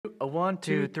A 1,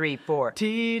 2, 3, 4.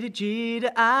 T to G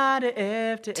to I to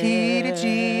F to T to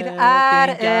G to I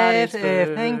to F to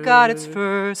F. Thank God it's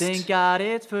first. Thank God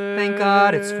it's first. Thank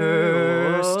God it's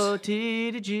first. Oh,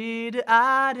 T to G to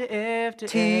I to F to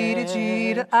T to F.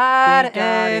 G to I Thank to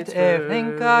God F it's to F.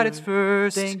 Thank God it's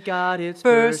first. Thank God it's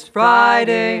First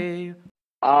Friday.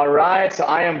 All right, so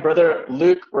I am Brother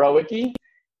Luke Rawicki.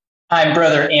 I'm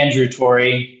Brother Andrew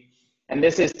Torrey. And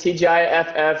this is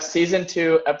TGIFF Season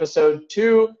 2, Episode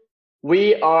 2.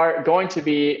 We are going to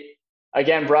be,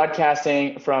 again,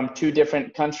 broadcasting from 2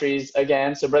 different countries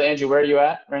again. So, Brother Andrew, where are you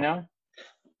at right now?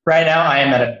 Right now, I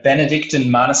am at a Benedictine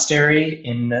monastery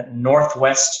in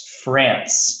northwest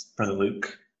France, Brother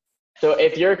Luke. So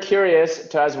if you're curious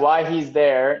as why he's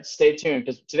there, stay tuned,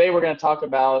 because today we're going to talk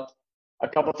about a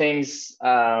couple things.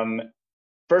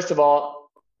 First of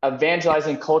all,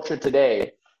 evangelizing culture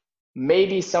today.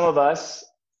 Maybe some of us,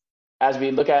 as we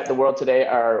look at the world today,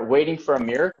 are waiting for a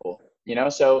miracle,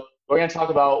 So we're going to talk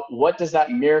about what does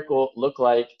that miracle look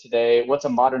like today? What's a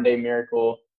modern day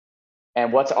miracle?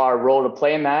 And what's our role to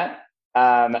play in that?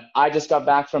 I just got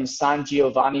back from San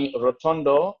Giovanni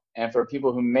Rotondo. And for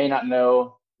people who may not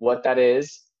know what that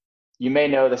is, you may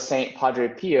know the Saint Padre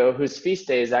Pio, whose feast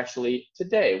day is actually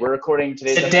today. We're recording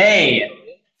today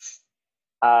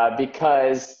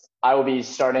because I will be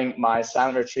starting my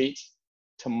silent retreat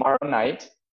tomorrow night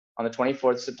on the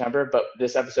 24th of September, but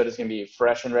this episode is going to be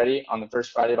fresh and ready on the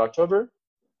first Friday of October,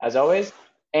 as always.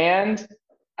 And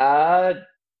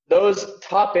those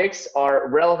topics are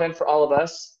relevant for all of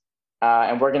us,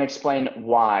 and we're going to explain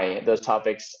why those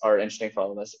topics are interesting for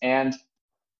all of us. And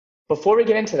before we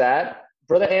get into that,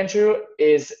 Brother Andrew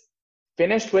is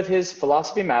finished with his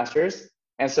philosophy master's,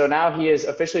 and so now he is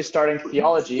officially starting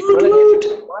theology. Brother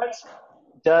Andrew, what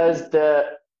does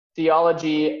the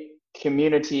theology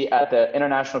community at the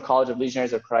International College of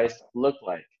Legionaries of Christ look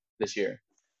like this year?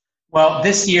 Well,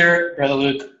 this year, Brother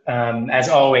Luke, as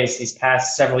always, these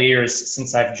past several years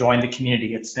since I've joined the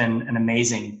community, it's been an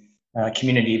amazing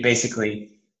community,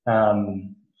 basically.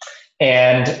 And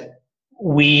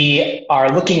we are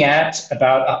looking at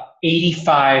about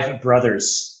 85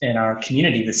 brothers in our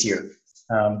community this year.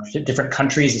 Different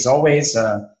countries, as always.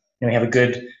 We have a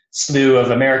good slew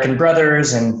of American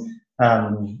brothers and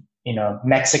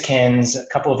Mexicans, a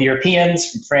couple of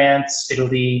Europeans from France,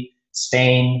 Italy,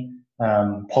 Spain,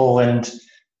 Poland,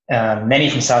 many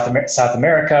from South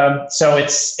America. So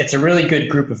it's a really good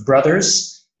group of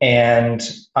brothers, and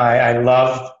I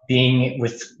love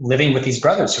living with these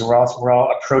brothers who we're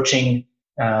all approaching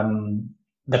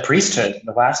the priesthood,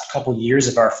 the last couple years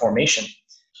of our formation.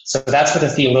 So that's what the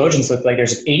theologians look like.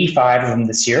 There's 85 of them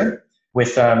this year,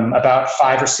 with about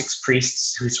 5 or 6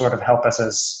 priests who sort of help us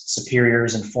as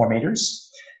superiors and formators.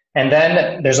 And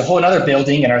then there's a whole other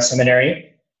building in our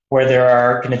seminary where there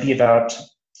are going to be about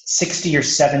 60 or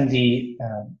 70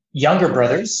 younger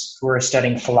brothers who are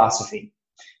studying philosophy.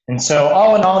 And so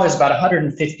all in all, there's about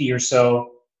 150 or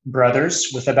so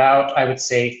brothers with about, I would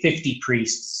say, 50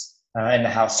 priests in the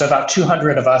house. So about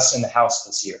 200 of us in the house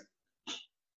this year.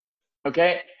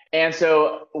 Okay. And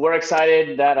so we're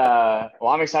excited that,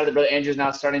 I'm excited that Brother Andrew's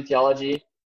now starting theology,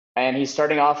 and he's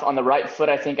starting off on the right foot,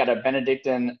 I think, at a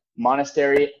Benedictine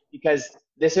monastery, because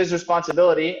this is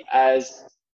responsibility as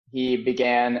he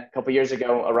began a couple years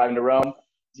ago arriving to Rome.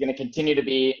 He's going to continue to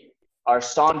be our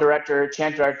song director,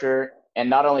 chant director, and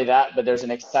not only that, but there's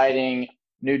an exciting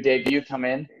new debut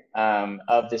coming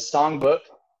of the songbook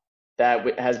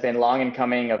that has been long in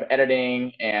coming of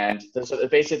editing, and so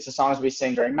basically it's the songs we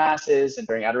sing during masses and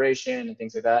during adoration and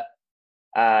things like that.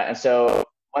 And so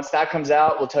once that comes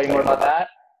out, we'll tell you more about that.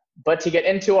 But to get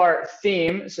into our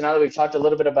theme, so now that we've talked a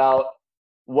little bit about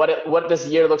what this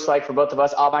year looks like for both of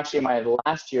us, I'm actually in my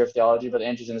last year of theology, but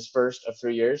Andrew's in his first of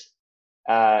 3 years.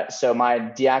 So my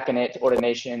diaconate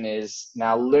ordination is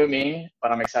now looming,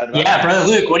 but I'm excited about Yeah, Brother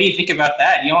Luke, what do you think about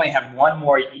that? You only have one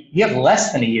more, you have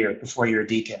less than a year before you're a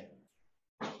deacon.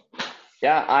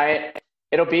 Yeah,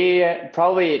 it'll be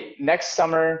probably next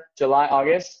summer, July,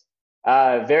 August.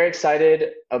 Very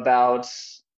excited about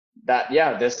that.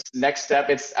 Yeah, this next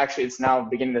step, it's now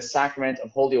beginning the sacrament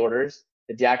of holy orders,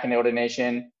 the diaconate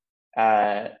ordination.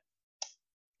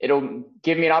 It'll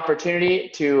give me an opportunity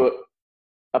to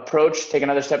take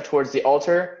another step towards the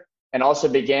altar, and also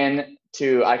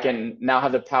I can now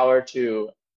have the power to,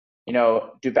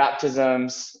 do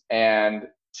baptisms and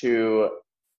to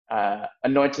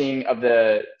anointing of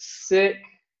the sick,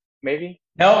 maybe?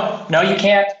 No, you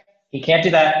can't. You can't do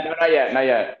that. No, not yet.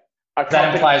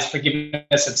 That implies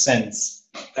forgiveness of sins.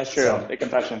 That's true, the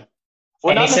confession.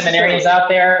 Well, any seminarians out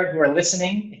there who are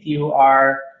listening, if you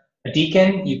are a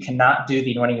deacon, you cannot do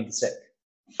the anointing of the sick.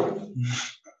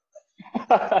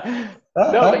 No,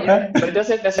 but, Okay. but it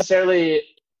doesn't necessarily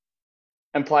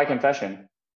imply confession.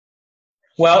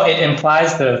 Well, it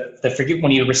implies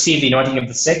when you receive the anointing of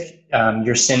the sick,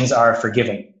 your sins are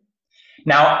forgiven.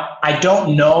 Now, I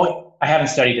don't know, I haven't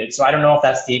studied it, so I don't know if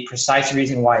that's the precise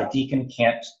reason why a deacon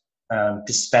can't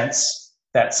dispense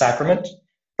that sacrament.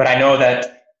 But I know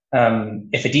that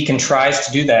if a deacon tries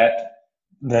to do that,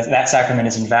 that sacrament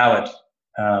is invalid.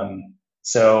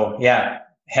 So yeah,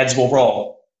 heads will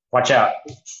roll. Watch out.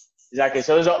 Exactly.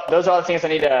 So those are all the things I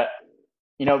need to,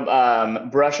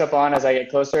 brush up on as I get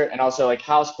closer, and also like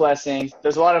house blessings.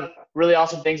 There's a lot of really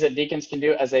awesome things that deacons can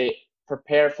do as they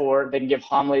prepare for. They can give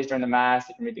homilies during the mass.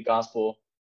 They can read the gospel.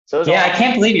 So yeah, I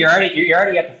can't believe you're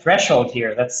already at the threshold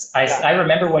here. I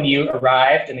remember when you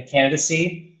arrived in the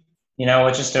candidacy,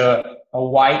 with just a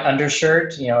white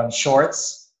undershirt, and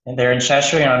shorts, and they're in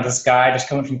Cheshire, this guy just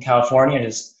coming from California,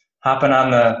 just hopping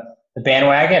on the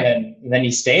bandwagon, and then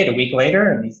you stayed a week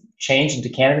later and you changed into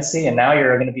candidacy, and now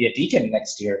you're going to be a deacon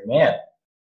next year, man.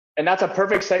 And that's a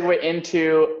perfect segue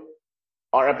into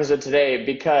our episode today,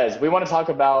 because we want to talk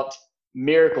about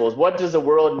miracles. What does the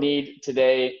world need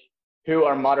today? Who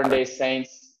are modern day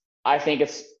saints? I think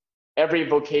it's every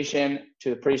vocation to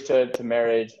the priesthood, to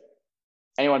marriage,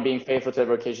 anyone being faithful to their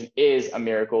vocation is a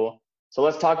miracle. So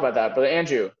let's talk about that. Brother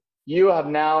Andrew, you have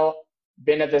now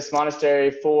been at this monastery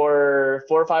for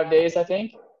 4 or 5 days, I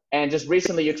think. And just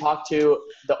recently you talked to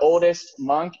the oldest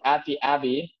monk at the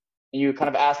abbey, and you kind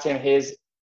of asked him his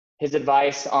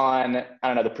advice on, I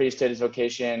don't know, the priesthood, his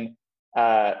vocation.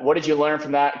 What did you learn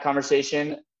from that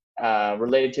conversation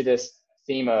related to this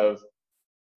theme of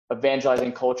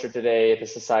evangelizing culture today, the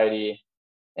society,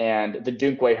 and the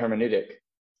Dunque hermeneutic?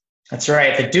 That's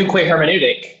right, the Dunque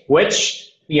hermeneutic, which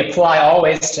we apply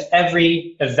always to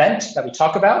every event that we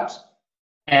talk about.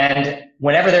 And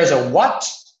whenever there's a what,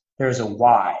 there's a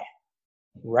why.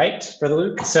 Right, Brother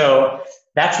Luke? So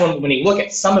that's when you look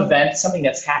at some event, something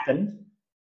that's happened,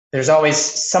 there's always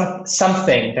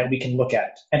something that we can look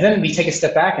at. And then we take a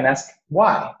step back and ask,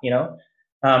 why?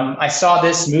 I saw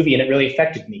this movie and it really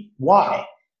affected me. Why?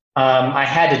 I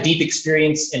had a deep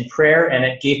experience in prayer and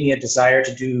it gave me a desire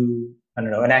to do,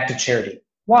 an act of charity.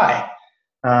 Why?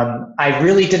 I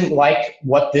really didn't like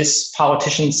what this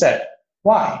politician said.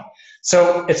 Why?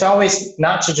 So it's always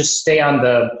not to just stay on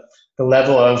the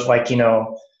level of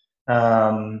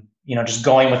just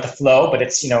going with the flow, but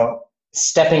it's,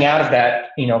 stepping out of that,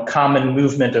 common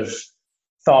movement of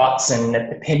thoughts and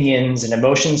opinions and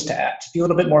emotions to be a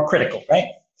little bit more critical, right?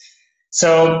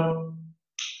 So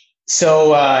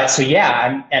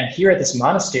yeah, I'm here at this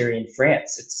monastery in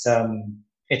France.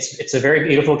 It's a very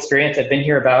beautiful experience. I've been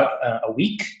here about a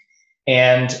week.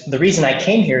 And the reason I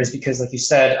came here is because, like you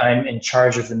said, I'm in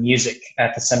charge of the music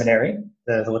at the seminary,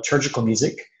 the liturgical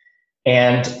music.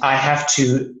 And I have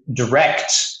to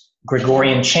direct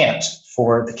Gregorian chant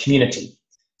for the community.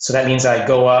 So that means I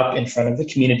go up in front of the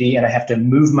community and I have to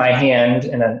move my hand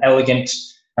in an elegant,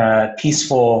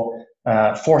 peaceful,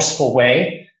 forceful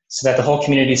way so that the whole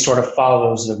community sort of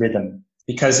follows the rhythm.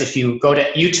 Because if you go to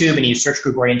YouTube and you search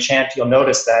Gregorian chant, you'll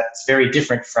notice that it's very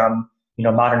different from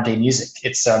modern day music.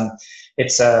 It's a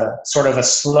sort of a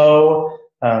slow,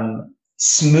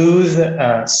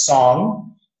 smooth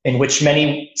song in which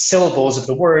many syllables of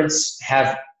the words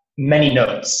have many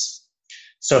notes.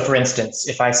 So, for instance,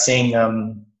 if I sing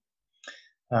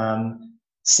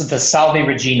the Salve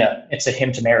Regina, it's a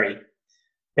hymn to Mary.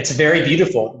 It's very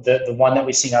beautiful. The one that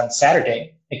we sing on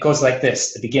Saturday, it goes like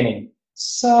this, the beginning.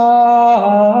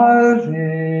 Salve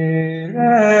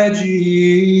Regina.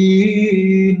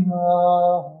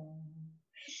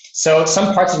 So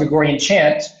some parts of Gregorian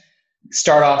chant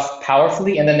start off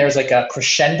powerfully, and then there's like a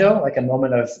crescendo, like a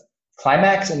moment of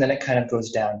climax, and then it kind of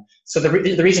goes down. So the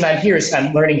reason I'm here is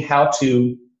I'm learning how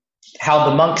the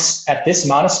monks at this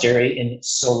monastery in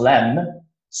Solesmes,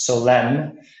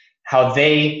 how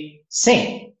they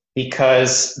sing,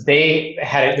 because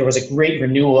there was a great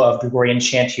renewal of Gregorian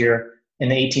chant here in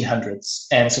the 1800s.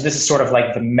 And so this is sort of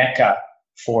like the Mecca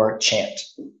for chant.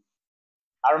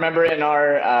 I remember in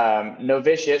our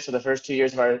novitiate, so the first 2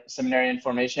 years of our seminarian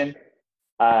formation,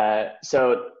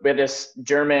 so we had this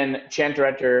German chant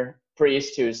director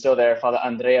priest who's still there, Father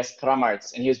Andreas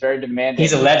Kramartz, and he was very demanding.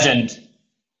 He's a legend.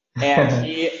 And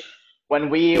when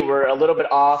we were a little bit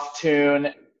off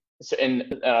tune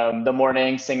in the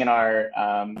morning, singing our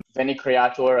Veni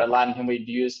Creator, a Latin hymn we'd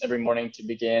use every morning to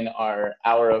begin our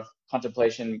hour of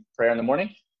contemplation prayer in the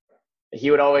morning,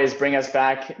 he would always bring us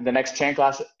back the next chant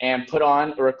class and put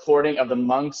on a recording of the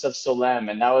monks of Solesmes.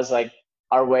 And that was like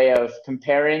our way of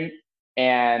comparing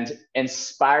and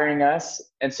inspiring us.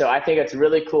 And so I think it's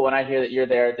really cool when I hear that you're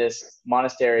there at this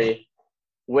monastery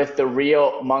with the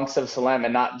real monks of Salem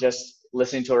and not just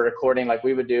listening to a recording like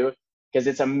we would do, because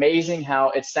it's amazing how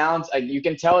it sounds. Like you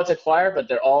can tell it's a choir, but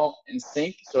they're all in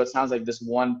sync, so it sounds like this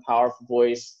one powerful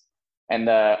voice. And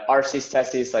the Arcis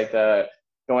Tessis, like the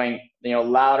going,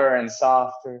 louder and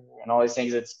softer and all these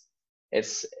things.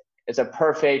 It's a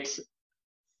perfect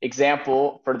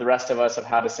example for the rest of us of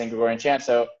how to sing Gregorian chant.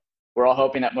 So we're all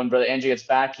hoping that when Brother Andrew gets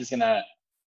back, people are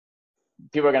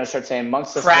gonna start saying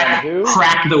monks of Salem who?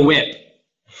 Crack the whip.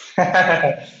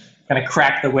 Gonna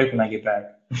crack the whip when I get back.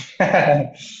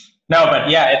 No, but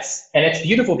yeah, it's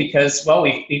beautiful because, well,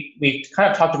 we kind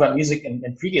of talked about music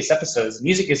in previous episodes.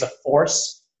 Music is a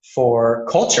force for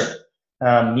culture.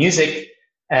 Music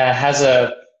has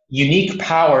a unique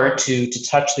power to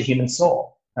touch the human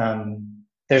soul.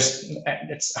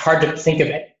 It's hard to think of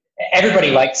it.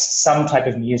 Everybody likes some type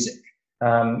of music,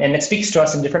 and it speaks to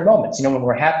us in different moments. When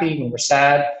we're happy, when we're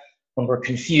sad, when we're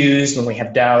confused, when we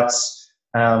have doubts.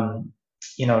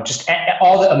 Just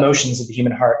all the emotions of the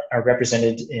human heart are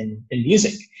represented in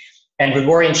music. And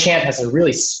Gregorian chant has a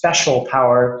really special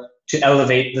power to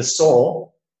elevate the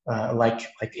soul, like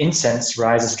incense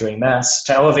rises during Mass,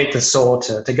 to elevate the soul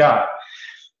to God.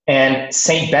 And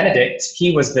Saint Benedict,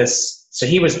 he was the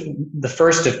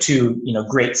first of two,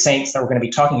 great saints that we're going to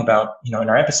be talking about, in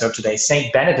our episode today.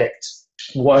 Saint Benedict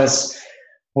was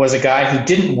a guy who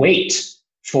didn't wait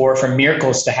for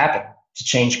miracles to happen to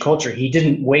change culture. He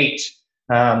didn't wait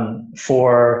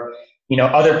for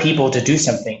other people to do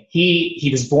something. He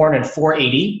was born in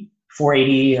 480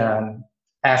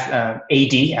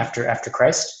 AD after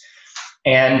Christ,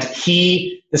 and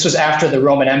this was after the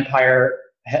Roman Empire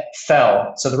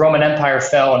fell. So the Roman Empire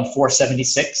fell in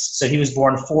 476. So he was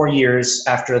born 4 years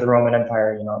after the Roman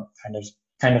Empire,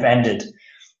 kind of ended,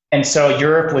 and so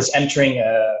Europe was entering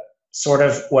a sort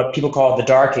of what people call the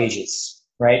Dark Ages,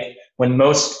 right? When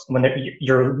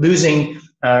you're losing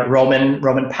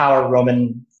Roman power,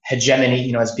 Roman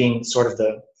hegemony, as being sort of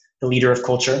the leader of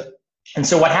culture. And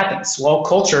so what happens? Well,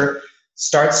 culture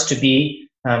starts to be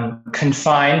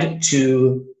confined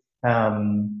to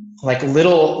like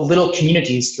little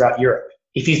communities throughout Europe.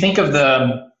 If you think of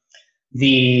the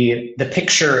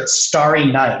picture Starry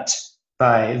Night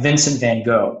by Vincent van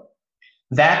Gogh,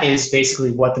 that is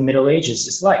basically what the Middle Ages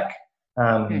is like.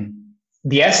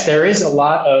 Yes, there is a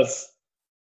lot of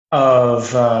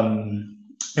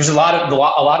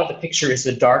the picture is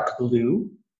the dark blue,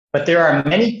 but there are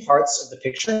many parts of the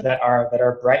picture that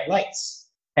are bright lights.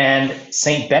 And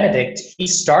Saint Benedict, he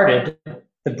started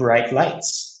the bright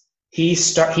lights. He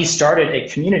started a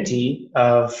community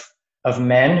of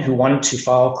men who wanted to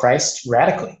follow Christ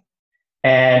radically.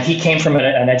 And he came from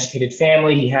an educated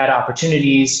family. He had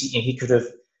opportunities. He could have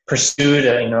pursued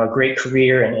a great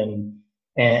career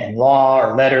in law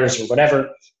or letters or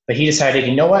whatever. But he decided,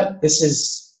 what,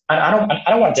 I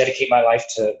don't want to dedicate my life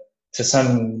to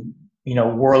some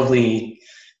worldly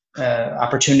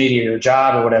opportunity or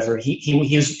job or whatever.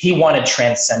 He wanted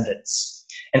transcendence,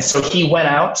 and so he went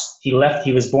out. He left.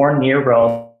 He was born near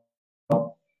Rome,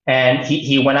 and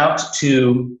he went out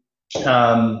to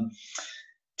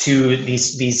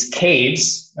these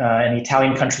caves in the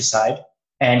Italian countryside,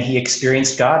 and he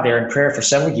experienced God there in prayer for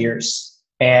several years.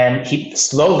 And he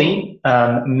slowly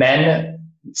men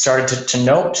started to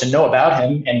know about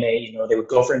him, and they would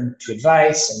go for him to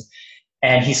advice,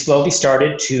 and he slowly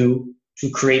started to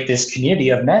create this community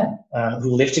of men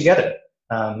who lived together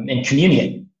in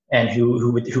communion, and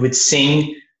who would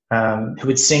sing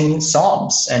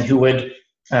psalms, and who would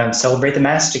celebrate the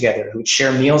Mass together, who would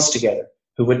share meals together,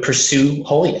 who would pursue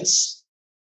holiness.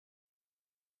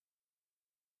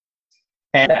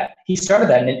 And he started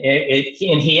that,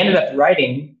 and he ended up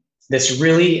writing this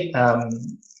really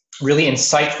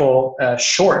insightful a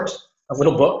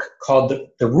little book called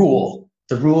The Rule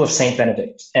of Saint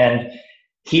Benedict. And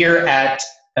here at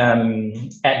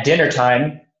dinner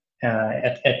time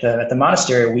at the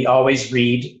monastery, we always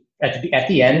read at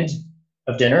the end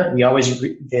of dinner.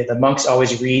 The monks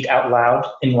always read out loud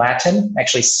in Latin,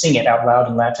 actually sing it out loud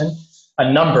in Latin,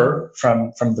 a number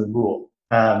from the Rule.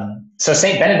 So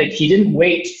Saint Benedict, he didn't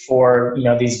wait for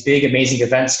these big amazing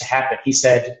events to happen. He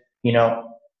said,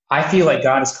 I feel like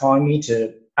God is calling me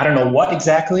to, I don't know what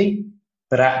exactly,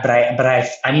 but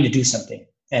I need to do something,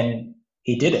 and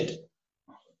he did it.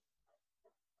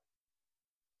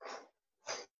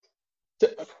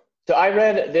 So I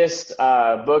read this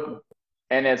book,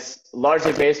 and it's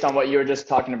largely based on what you were just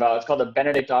talking about. It's called The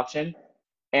Benedict Option,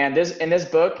 and in this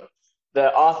book,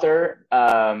 the author,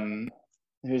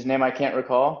 whose name I can't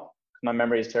recall, my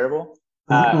memory is terrible.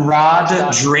 Rod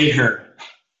Dreher.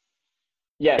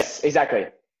 Yes, exactly.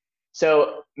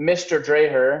 So Mr.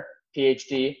 Dreher,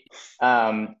 PhD,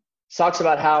 talks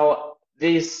about how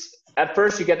these, at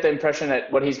first you get the impression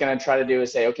that what he's going to try to do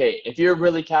is say, okay, if you're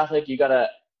really Catholic, you got to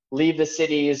leave the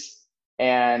cities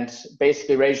and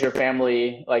basically raise your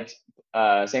family like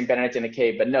St. Benedict in the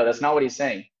cave. But no, that's not what he's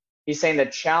saying. He's saying the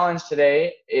challenge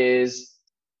today is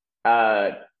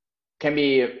can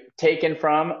be taken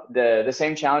from the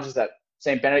same challenges that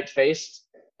St. Benedict faced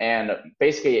and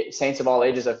basically saints of all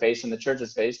ages have faced and the church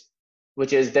has faced,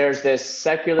 which is there's this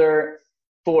secular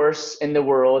force in the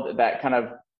world that kind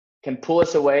of can pull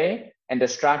us away and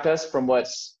distract us from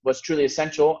what's truly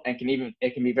essential, and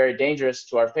it can be very dangerous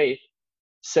to our faith.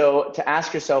 So to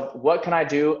ask yourself, what can I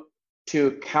do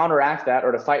to counteract that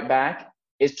or to fight back,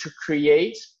 is to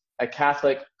create a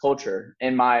Catholic culture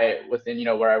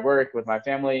within where I work with my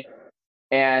family.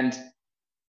 And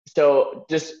so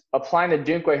just applying the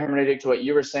Dunque hermeneutic to what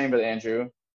you were saying, Brother Andrew,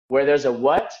 where there's a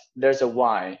what, there's a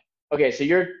why. Okay, so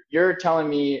you're telling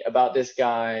me about this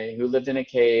guy who lived in a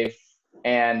cave,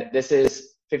 and this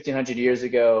is 1,500 years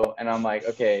ago, and I'm like,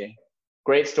 okay,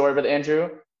 great story, Brother Andrew,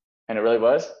 and it really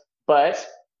was. But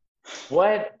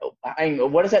what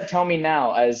does that tell me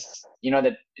now? As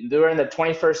that we're in the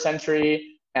 21st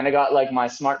century, and I got like my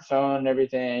smartphone and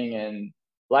everything, and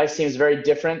life seems very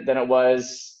different than it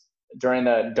was during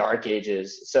the Dark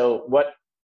Ages. So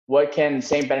what can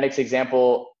Saint Benedict's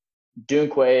example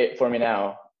Dunque for me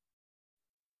now?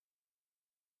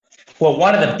 Well,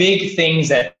 one of the big things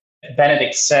that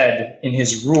Benedict said in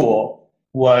his rule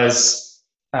was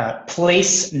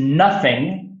place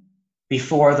nothing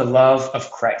before the love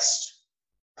of Christ.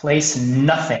 Place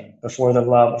nothing before the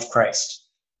love of Christ.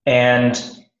 And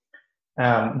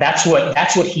that's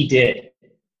what he did.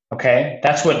 Okay,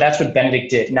 that's what Benedict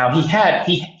did. Now he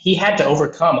had to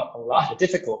overcome a lot of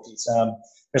difficulties.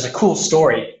 There's a cool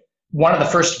story. One of the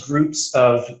first groups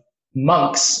of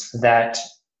monks that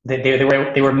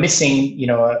they were missing,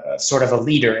 a sort of a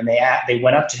leader, and they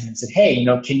went up to him and said, "Hey,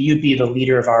 can you be the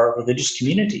leader of our religious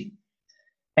community?"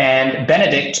 And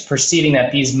Benedict, perceiving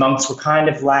that these monks were kind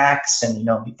of lax, and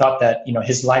he thought that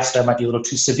his lifestyle might be a little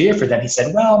too severe for them, he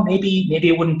said, "Well, maybe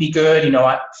it wouldn't be good.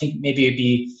 I think maybe it'd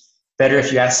be better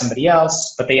if you ask somebody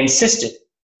else." But they insisted,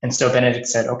 and so Benedict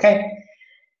said, "Okay."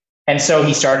 And so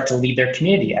he started to lead their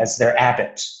community as their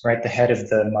abbot, right, the head of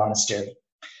the monastery.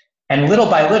 And little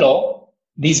by little,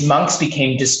 these monks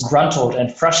became disgruntled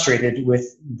and frustrated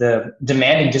with the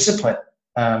demanding discipline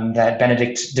that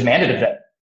Benedict demanded of them.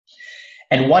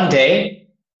 And one day,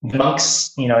 the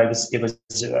monks, it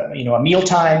was a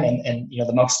mealtime, and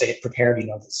the monks, they had prepared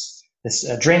this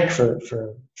drink for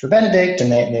Benedict,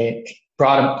 and they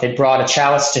brought a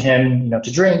chalice to him,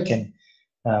 to drink, and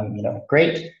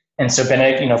great. And so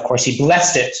Benedict, of course, he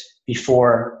blessed it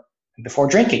before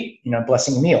drinking,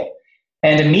 blessing the meal.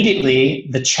 And immediately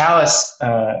the chalice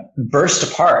burst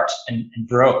apart and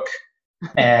broke,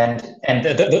 and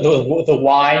the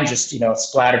wine just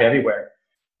splattered everywhere.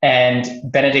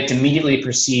 And Benedict immediately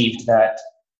perceived that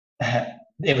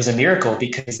it was a miracle,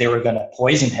 because they were going to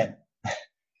poison him,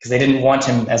 because they didn't want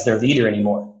him as their leader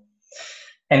anymore.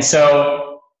 And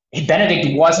so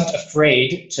Benedict wasn't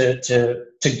afraid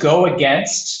to go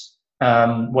against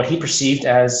what he perceived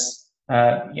as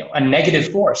a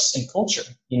negative force in culture.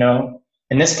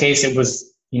 In this case, it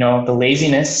was the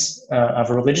laziness of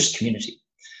a religious community.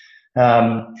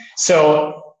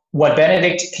 So what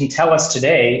Benedict can tell us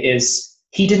today is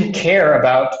he didn't care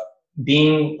about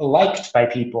being liked by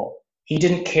people. He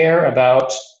didn't care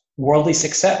about worldly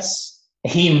success.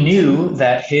 He knew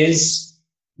that his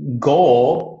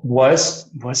goal was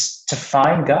to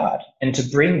find God and to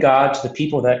bring God to the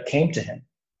people that came to him.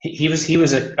 He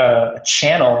was a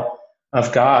channel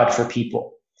of God for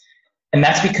people. And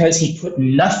that's because he put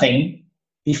nothing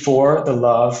before the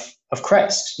love of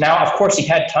Christ. Now, of course, he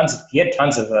had tons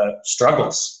of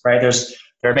struggles, right?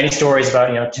 There are many stories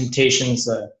about temptations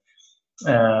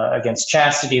against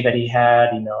chastity that he had,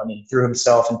 and he threw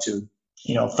himself into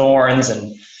thorns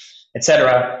and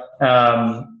etc.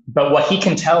 But what he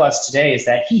can tell us today is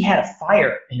that he had a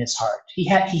fire in his heart. He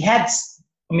had.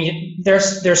 I mean,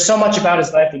 there's so much about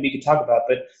his life that we could talk about,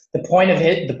 but the point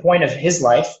of his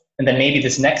life, and then maybe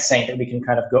this next saint that we can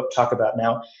kind of go talk about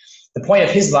now. The point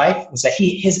of his life was that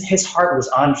his heart was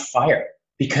on fire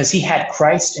because he had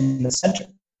Christ in the center.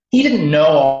 He didn't know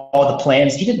all the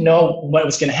plans. He didn't know what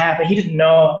was going to happen. He didn't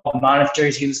know all the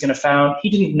monasteries he was going to found. He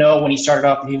didn't know when he started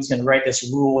off that he was going to write this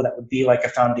rule that would be like a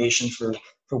foundation for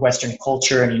Western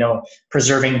culture and,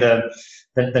 preserving the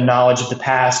knowledge of the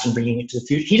past and bringing it to the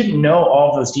future. He didn't know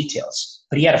all those details,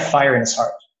 but he had a fire in his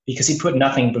heart because he put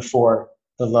nothing before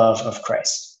the love of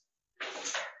Christ.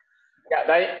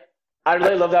 Yeah, I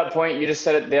really love that point. You just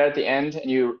said it there at the end,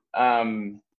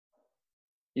 and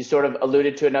you sort of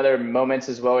alluded to in other moments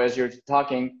as well as you're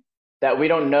talking, that we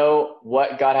don't know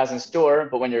what God has in store,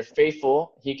 but when you're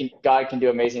faithful, God can do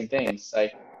amazing things.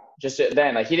 Like just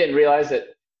then, like he didn't realize that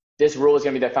this rule is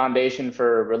going to be the foundation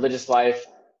for religious life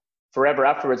forever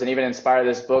afterwards, and even inspire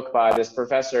this book by this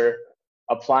professor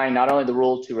applying not only the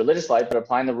rule to religious life, but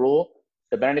applying the rule,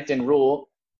 the Benedictine rule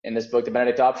in this book, the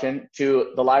Benedict Option,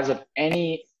 to the lives of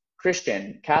any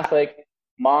Christian, Catholic,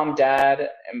 mom, dad,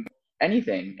 and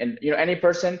anything. And, any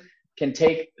person can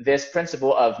take this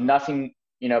principle of nothing,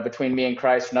 between me and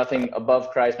Christ, nothing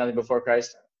above Christ, nothing before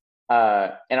Christ,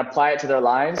 and apply it to their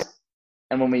lives.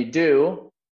 And when we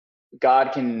do,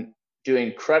 God can do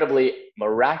incredibly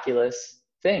miraculous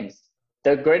things.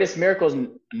 The greatest miracles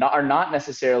are not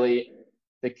necessarily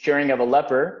the curing of a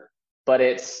leper, but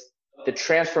it's the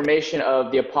transformation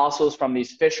of the apostles from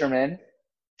these fishermen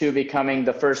to becoming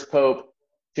the first pope,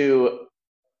 to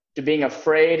being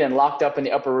afraid and locked up in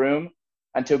the upper room,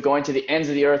 until going to the ends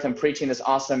of the earth and preaching this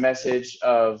awesome message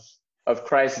of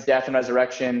Christ's death and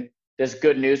resurrection, this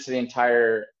good news to the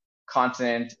entire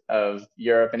continent of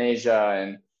Europe and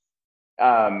Asia.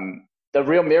 And the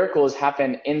real miracles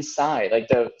happen inside. Like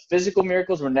the physical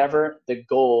miracles were never the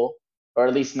goal, or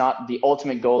at least not the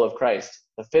ultimate goal of Christ.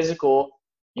 The physical,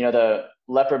 the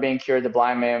leper being cured, the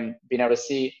blind man being able to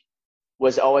see,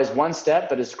 was always one step,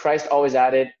 but as Christ always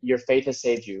added, your faith has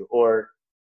saved you, or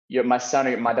you're my son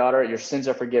or my daughter, your sins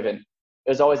are forgiven.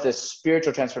 There's always this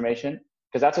spiritual transformation,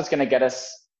 because that's what's going to get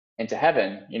us into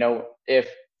heaven.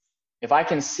 If I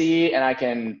can see and I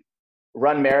can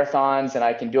run marathons and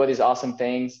I can do all these awesome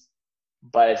things,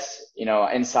 but it's,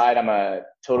 inside I'm a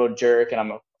total jerk and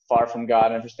I'm far from God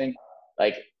and everything,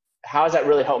 like, how does that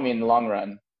really help me in the long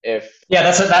run?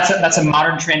 That's a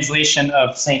modern translation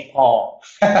of St. Paul.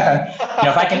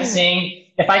 If I can sing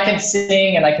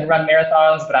and I can run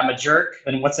marathons, but I'm a jerk,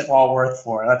 then what's it all worth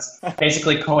for? That's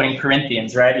basically quoting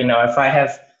Corinthians, right? If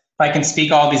I can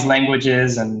speak all these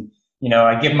languages and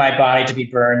I give my body to be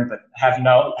burned, but have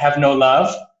no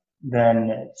love, then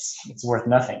it's worth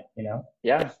nothing.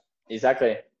 Yeah,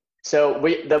 exactly. So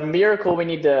the miracle we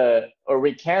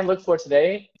can look for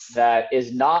today that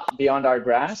is not beyond our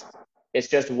grasp, it's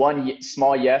just one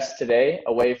small yes today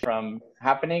away from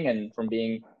happening and from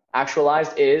being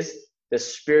actualized, is the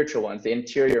spiritual ones, the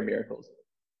interior miracles.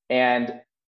 And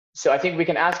so I think we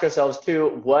can ask ourselves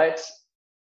too, what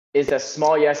is a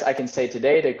small yes I can say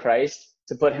today to Christ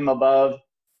to put him above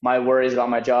my worries about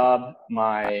my job,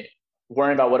 my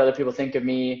worrying about what other people think of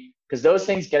me, because those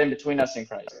things get in between us and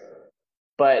Christ.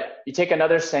 But you take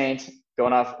another saint,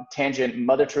 going off tangent,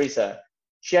 Mother Teresa.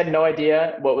 She had no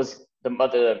idea what was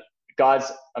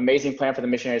God's amazing plan for the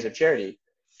missionaries of charity.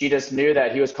 She just knew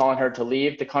that he was calling her to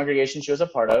leave the congregation she was a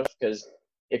part of, because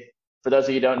for those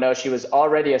of you who don't know, she was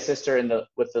already a sister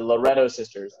with the Loreto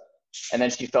sisters. And then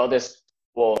she felt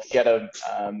she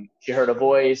heard a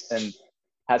voice and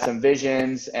had some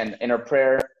visions and in her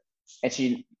prayer, and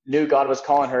she knew God was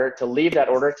calling her to leave that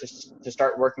order to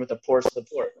start working with the poorest of the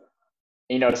poor.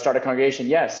 To start a congregation,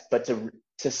 yes, but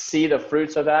to see the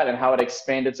fruits of that and how it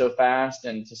expanded so fast,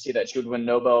 and to see that she would win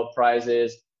Nobel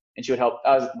Prizes and she would help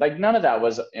us, like none of that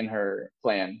was in her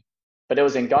plan, but it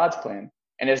was in God's plan.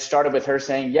 And it started with her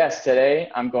saying, yes, today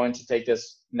I'm going to take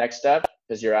this next step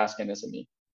because you're asking this of me.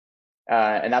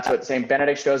 And that's what St.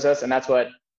 Benedict shows us. And that's what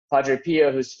Padre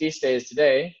Pio, whose feast day is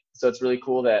today. So it's really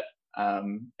cool that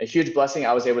a huge blessing.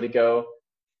 I was able to go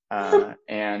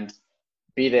and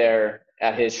be there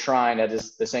at his shrine, at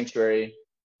the sanctuary,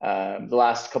 the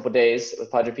last couple of days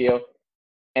with Padre Pio,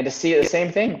 and to see the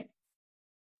same thing.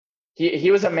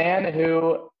 He was a man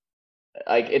who,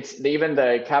 like, even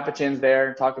the Capuchins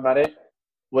there talk about it,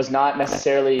 was not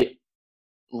necessarily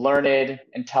learned,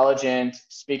 intelligent,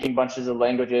 speaking bunches of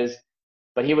languages,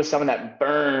 but he was someone that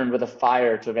burned with a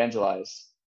fire to evangelize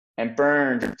and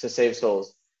burned to save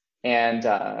souls. And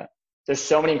there's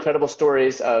so many incredible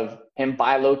stories of him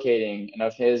bilocating and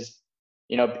of his,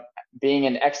 being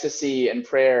in ecstasy and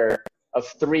prayer of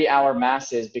 3-hour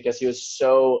masses because he was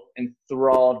so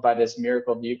enthralled by this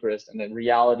miracle of the Eucharist and the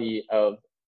reality of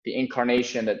the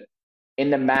incarnation, that in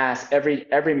the Mass,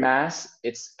 every Mass,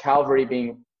 it's Calvary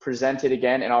being presented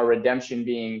again and our redemption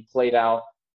being played out.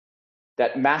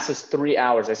 That Mass is 3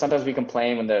 hours. Like sometimes we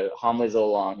complain when the homily is a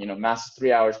little long, Mass is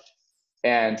 3 hours.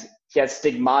 And he had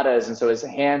stigmatas, and so his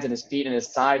hands and his feet and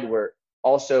his side were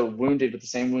also wounded with the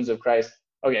same wounds of Christ.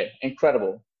 Okay,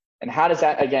 incredible. And how does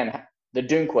that, again, the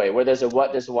Dunque, where there's a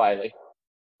what, there's a why. Like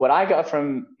what I got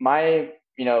from my,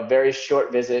 very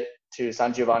short visit to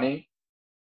San Giovanni,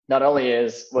 not only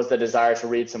was the desire to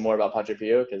read some more about Padre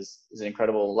Pio, because it's an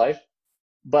incredible life,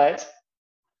 but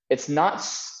it's not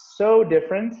so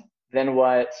different than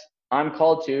what I'm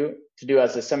called to do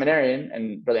as a seminarian,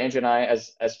 and Brother Andrew and I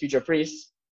as future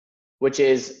priests, which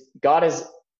is God has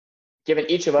given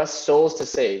each of us souls to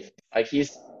save. Like he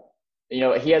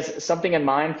has something in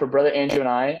mind for Brother Andrew and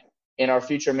I in our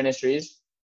future ministries.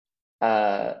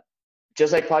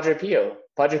 Just like Padre Pio.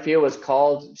 Padre Pio was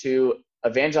called to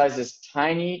evangelize this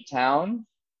tiny town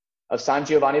of San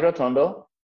Giovanni Rotondo,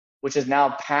 which is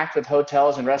now packed with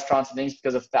hotels and restaurants and things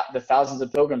because of the thousands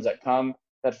of pilgrims that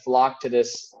flock to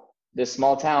this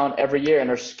small town every year and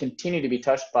are continue to be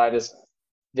touched by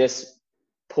this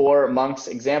poor monk's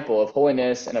example of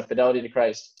holiness and of fidelity to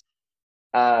Christ.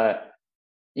 And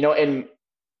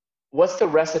what's the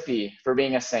recipe for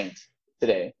being a saint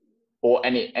today or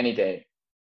any day?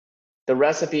 The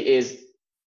recipe is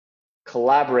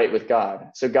collaborate with God.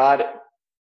 So God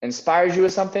inspires you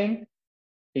with something.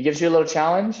 He gives you a little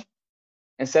challenge.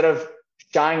 Instead of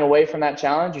shying away from that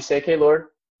challenge, you say, okay, Lord,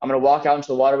 I'm going to walk out into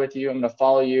the water with you. I'm going to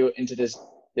follow you into this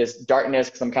darkness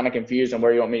because I'm kind of confused on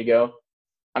where you want me to go.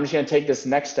 I'm just going to take this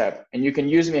next step, and you can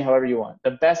use me however you want.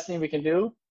 The best thing we can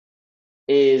do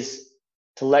is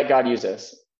to let God use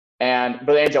us. And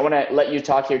Brother Andrew, I want to let you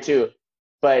talk here too.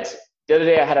 But the other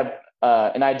day I had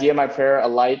an idea in my prayer, a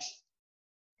light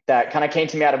that kind of came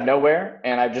to me out of nowhere.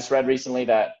 And I've just read recently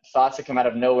that thoughts that come out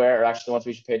of nowhere are actually the ones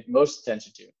we should pay most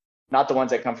attention to, not the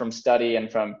ones that come from study and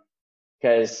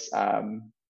because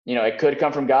it could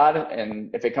come from God.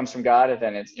 And if it comes from God,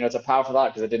 then it's a powerful thought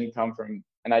because it didn't come from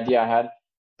an idea I had.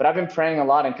 But I've been praying a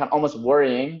lot and kind of almost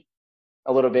worrying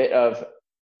a little bit of,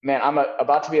 man, I'm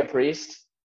about to be a priest,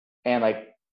 and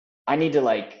I need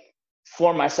to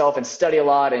form myself and study a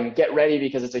lot and get ready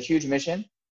because it's a huge mission.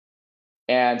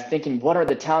 And thinking, what are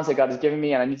the talents that God has given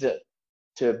me? And I need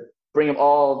to bring them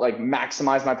all,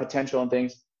 maximize my potential and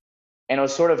things. And it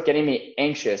was sort of getting me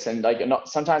anxious. And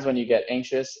sometimes when you get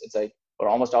anxious, it's or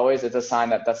almost always, it's a sign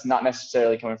that that's not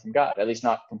necessarily coming from God, at least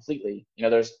not completely.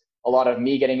 There's a lot of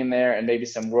me getting in there and maybe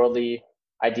some worldly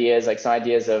ideas, some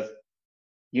ideas of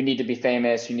you need to be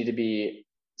famous, you need to be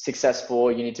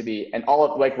successful, you need to be, and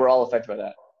we're all affected by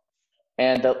that.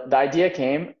 And the idea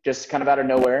came just kind of out of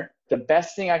nowhere. The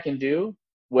best thing I can do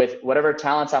with whatever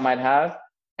talents I might have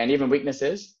and even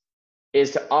weaknesses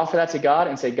is to offer that to God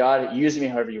and say, God, use me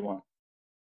however you want.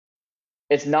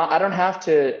 I don't have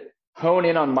to hone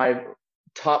in on my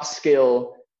top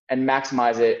skill and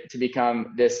maximize it to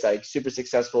become this super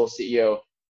successful CEO.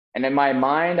 And in my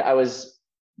mind, I was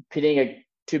pitting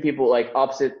two people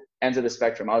opposite ends of the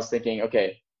spectrum. I was thinking,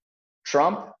 okay,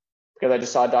 Trump, because I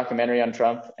just saw a documentary on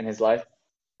Trump and his life,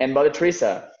 and Mother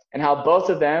Teresa, and how both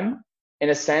of them, in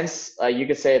a sense, you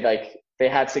could say they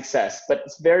had success, but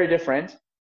it's very different.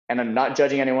 And I'm not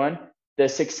judging anyone. The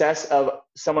success of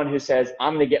someone who says,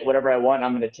 I'm going to get whatever I want,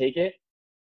 I'm going to take it,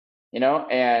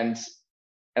 and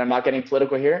I'm not getting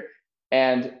political here,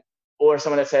 or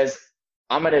someone that says,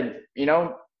 I'm going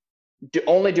to,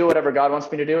 only do whatever God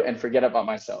wants me to do and forget about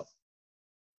myself.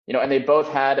 And they both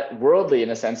had worldly, in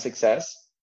a sense, success.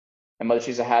 And Mother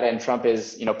Teresa had it, and Trump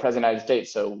is, President of the United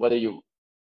States. So whether you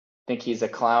think he's a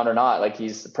clown or not,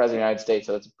 he's the President of the United States.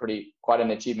 So that's quite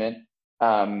an achievement.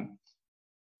 What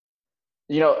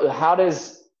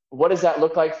does that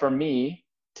look like for me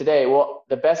today? Well,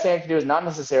 the best thing I can do is not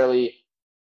necessarily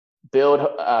build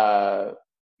up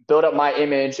my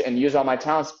image and use all my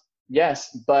talents.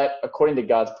 Yes, but according to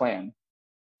God's plan.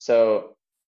 So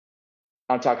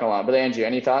I'm talking a lot. Brother Andrew,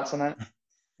 any thoughts on that?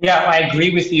 Yeah, I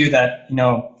agree with you that,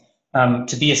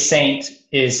 to be a saint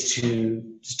is to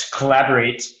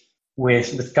collaborate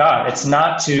with God. It's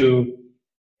not to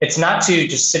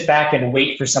just sit back and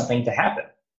wait for something to happen.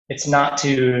 It's not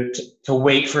to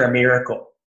wait for a miracle.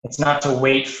 It's not to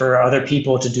wait for other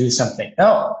people to do something.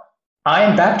 No, I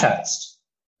am baptized.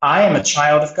 I am a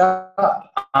child of God.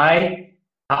 I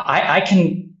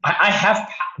have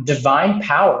divine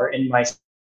power in my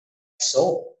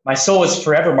soul. My soul is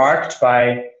forever marked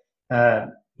by,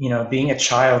 being a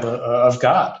child of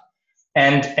God,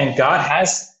 and God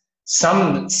has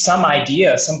some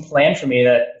idea, some plan for me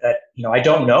that I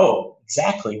don't know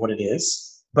exactly what it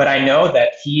is, but I know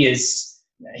that He's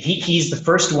the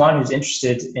first one who's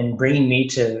interested in bringing me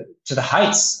to the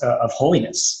heights of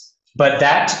holiness. But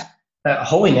that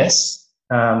holiness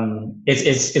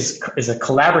is a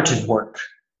collaborative work.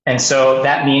 And so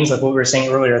that means, like what we were saying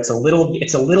earlier, it's a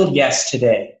little yes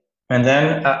today, and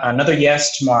then another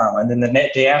yes tomorrow, and then the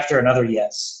day after another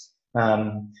yes.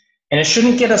 And it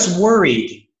shouldn't get us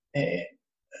worried.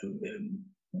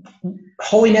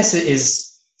 Holiness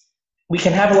is, we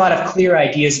can have a lot of clear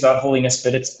ideas about holiness,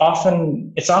 but it's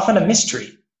often a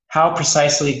mystery how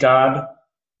precisely God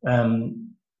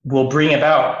will bring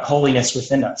about holiness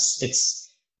within us.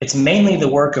 It's mainly the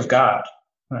work of God.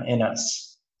 in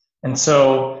us. And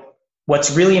so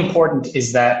what's really important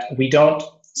is that we don't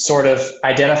sort of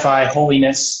identify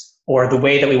holiness or the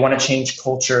way that we want to change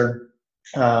culture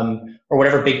or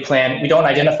whatever big plan. We don't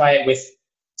identify it with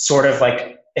sort of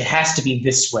like, it has to be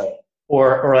this way,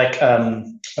 or like a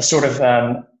sort of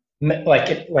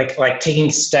like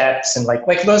taking steps, and like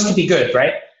those can be good,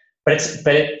 right?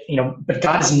 But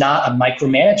God is not a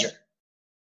micromanager.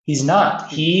 He's not.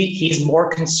 He's more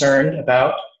concerned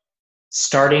about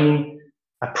starting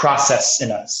a process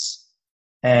in us.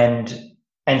 And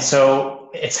so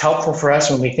it's helpful for us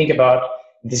when we think about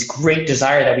this great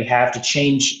desire that we have to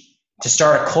change, to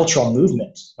start a cultural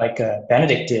movement like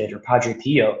Benedict did, or Padre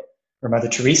Pio, or Mother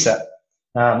Teresa.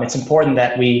 It's important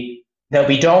that we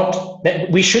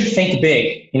should think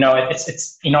big.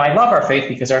 I love our faith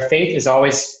because our faith is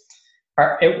always,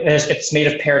 it's made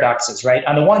of paradoxes, right?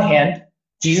 On the one hand,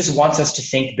 Jesus wants us to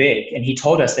think big, and he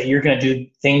told us that you're going to do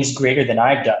things greater than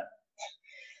I've done.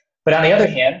 But on the other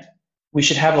hand, we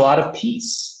should have a lot of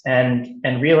peace and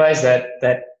realize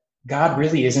that God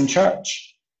really is in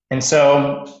charge. And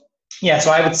so,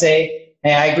 so I would say,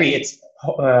 and I agree, it's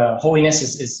holiness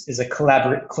is a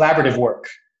collaborative work.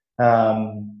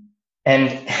 And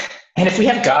if we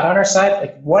have God on our side,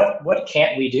 like what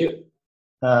can't we do?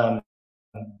 I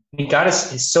mean, God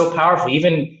is so powerful.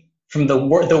 Even from the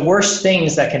worst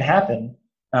things that can happen,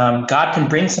 God can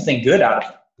bring something good out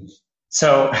of it.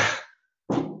 So,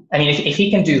 I mean, if he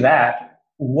can do that,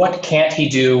 what can't he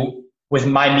do with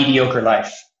my mediocre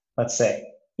life? Let's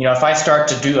say, if I start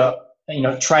to do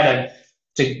try to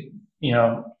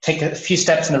take a few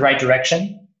steps in the right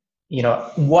direction,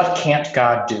 what can't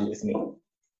God do with me?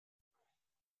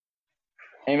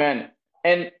 Amen.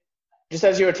 And just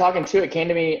as you were talking too, it came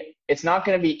to me, it's not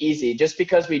going to be easy. Just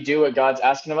because we do what God's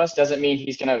asking of us doesn't mean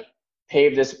he's going to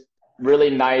pave this really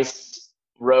nice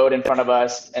road in front of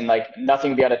us and like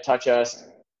nothing will be able to touch us.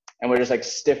 And we're just like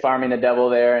stiff arming the devil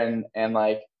there and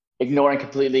like ignoring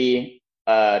completely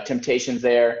temptations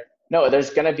there. No, there's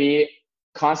going to be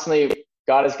constantly,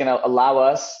 God is going to allow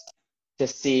us to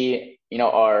see,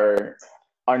 our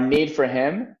need for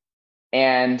him.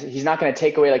 And he's not going to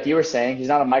take away, like you were saying, he's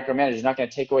not a micromanager. He's not going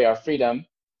to take away our freedom.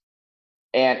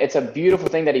 And it's a beautiful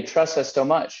thing that he trusts us so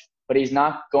much, but he's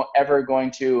not ever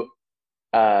going to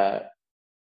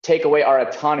take away our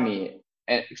autonomy.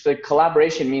 And so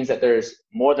collaboration means that there's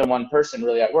more than one person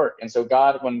really at work. And so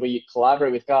God, when we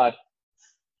collaborate with God,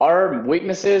 our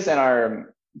weaknesses and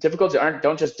our difficulties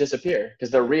don't just disappear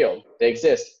because they're real. They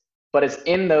exist. But it's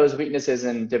in those weaknesses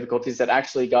and difficulties that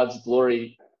actually God's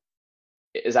glory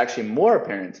is actually more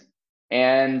apparent.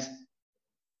 And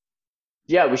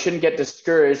we shouldn't get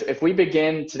discouraged if we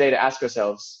begin today to ask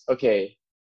ourselves, okay,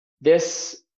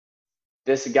 this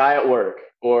guy at work,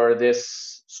 or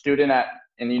this student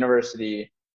in the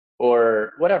university,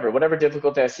 or whatever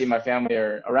difficulty I see in my family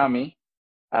or around me,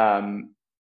 and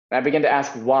I begin to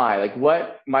ask why, like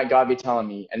what might God be telling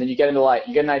me? And then you get into light,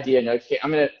 you get an idea, and you're like,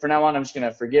 okay, from now on, I'm just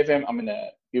gonna forgive him. I'm gonna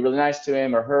be really nice to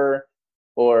him or her,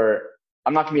 or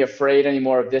I'm not gonna be afraid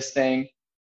anymore of this thing.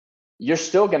 You're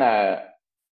still gonna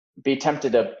be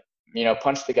tempted to,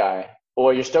 punch the guy,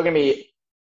 or you're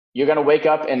gonna wake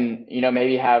up and,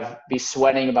 maybe be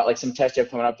sweating about like some test you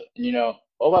have coming up, and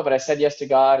oh wow, but I said yes to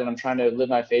God and I'm trying to live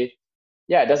my faith.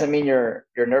 Yeah, it doesn't mean your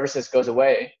nervousness goes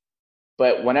away.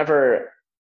 But whenever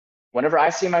I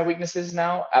see my weaknesses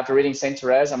now, after reading Saint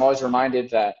Therese, I'm always reminded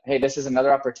that, hey, this is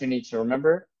another opportunity to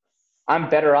remember I'm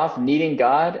better off needing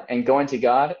God and going to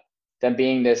God than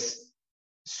being this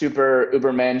super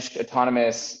Ubermensch,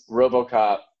 autonomous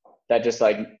Robocop that just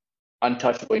like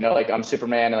untouchable, like I'm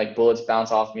Superman and like bullets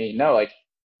bounce off me. No, like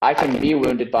I can be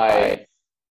wounded by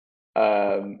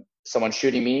someone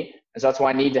shooting me. And so that's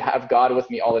why I need to have God with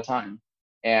me all the time.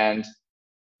 And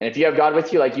if you have God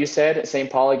with you, like you said, St.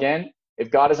 Paul again,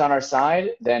 if God is on our side,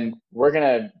 then we're going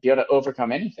to be able to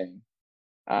overcome anything.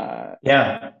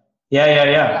 Yeah.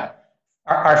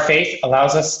 Our faith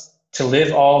allows us to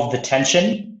live all of the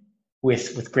tension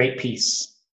with great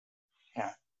peace. Yeah.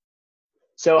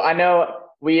 So I know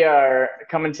we are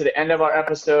coming to the end of our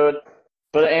episode.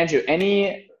 Brother Andrew,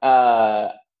 any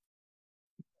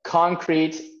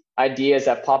concrete ideas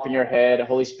that pop in your head, a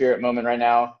Holy Spirit moment right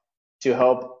now to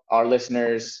help our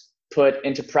listeners put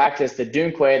into practice the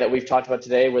Dunque that we've talked about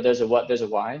today, where there's a what, there's a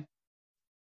why?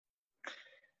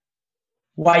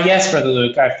 Why, yes, Brother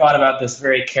Luke. I've thought about this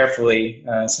very carefully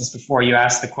since before you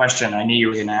asked the question. I knew you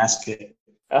were going to ask it.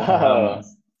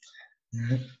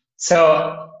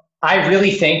 So I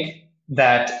really think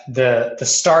that the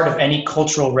start of any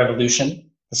cultural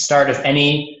revolution, the start of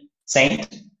any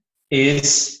saint,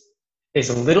 is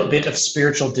a little bit of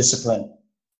spiritual discipline.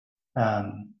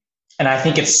 And And I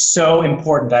think it's so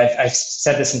important. I've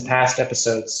said this in past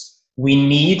episodes. We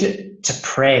need to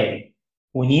pray.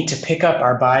 We need to pick up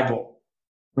our Bible.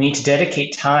 We need to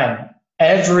dedicate time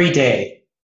every day.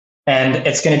 And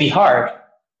it's going to be hard.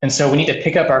 And so we need to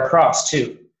pick up our cross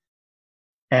too.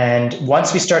 And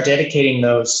once we start dedicating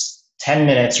those 10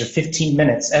 minutes or 15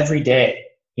 minutes every day,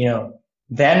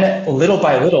 then little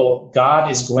by little,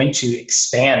 God is going to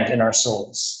expand in our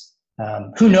souls.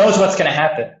 Who knows what's going to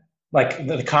happen? Like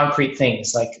the concrete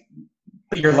things, like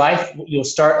your life, you'll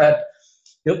start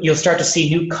to see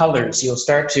new colors. You'll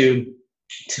start to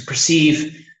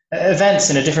perceive events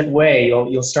in a different way.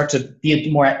 You'll start to be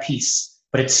more at peace.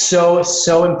 But it's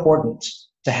so important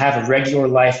to have a regular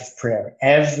life of prayer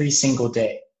every single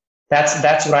day.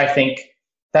 That's what I think.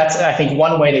 That's I think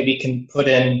one way that we can put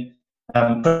into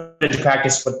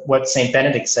practice what Saint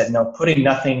Benedict said. No, putting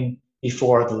nothing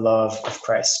before the love of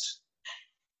Christ.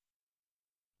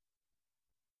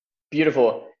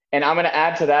 Beautiful. And I'm going to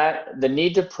add to that the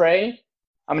need to pray.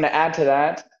 I'm going to add to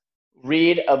that,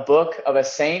 read a book of a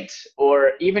saint,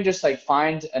 or even just like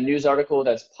find a news article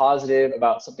that's positive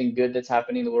about something good that's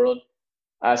happening in the world.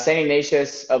 Saint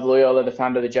Ignatius of Loyola, the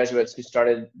founder of the Jesuits, who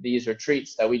started these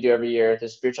retreats that we do every year, the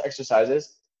spiritual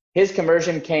exercises, his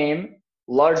conversion came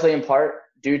largely in part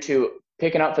due to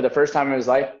picking up for the first time in his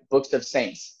life books of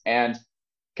saints. And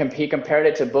he compared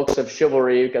it to books of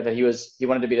chivalry, because he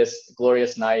wanted to be this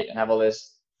glorious knight and have all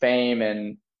this fame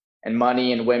and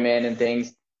money and women and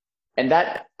things. And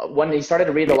that when he started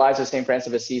to read the lives of Saint Francis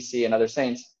of Assisi and other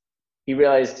saints, he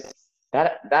realized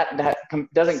that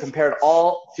doesn't compare at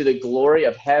all to the glory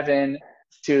of heaven,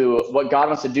 to what God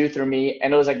wants to do through me.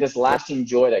 And it was like this lasting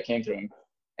joy that came through him.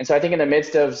 And so I think in the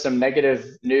midst of some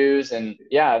negative news, and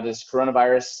this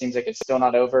coronavirus seems like it's still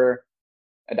not over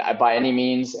by any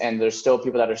means, and there's still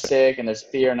people that are sick, and there's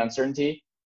fear and uncertainty,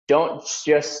 don't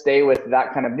just stay with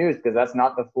that kind of news, because that's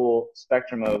not the full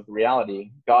spectrum of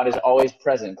reality. God is always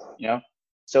present,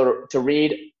 So to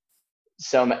read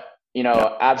some,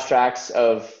 abstracts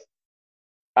of,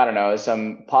 I don't know,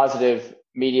 some positive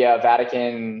media,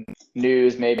 Vatican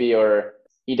news maybe, or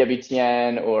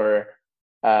EWTN, or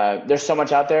there's so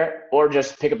much out there, or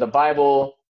just pick up the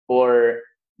Bible, or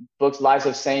books, Lives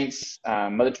of Saints.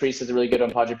 Mother Teresa is a really good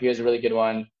one. Padre Pio is a really good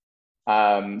one.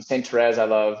 Saint Therese, I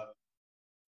love.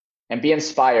 And be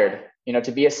inspired,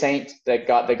 to be a saint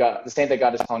the saint that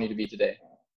God is calling you to be today.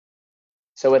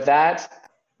 So with that,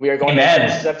 we are going to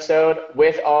finish this episode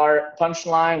with our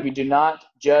punchline. We do not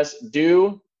just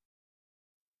do.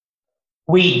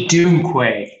 We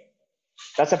doomque.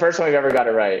 That's the first time we've ever got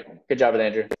it right. Good job with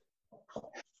Andrew.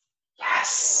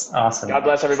 Yes. Awesome. God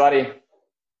bless everybody.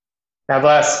 God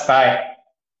bless. Bye.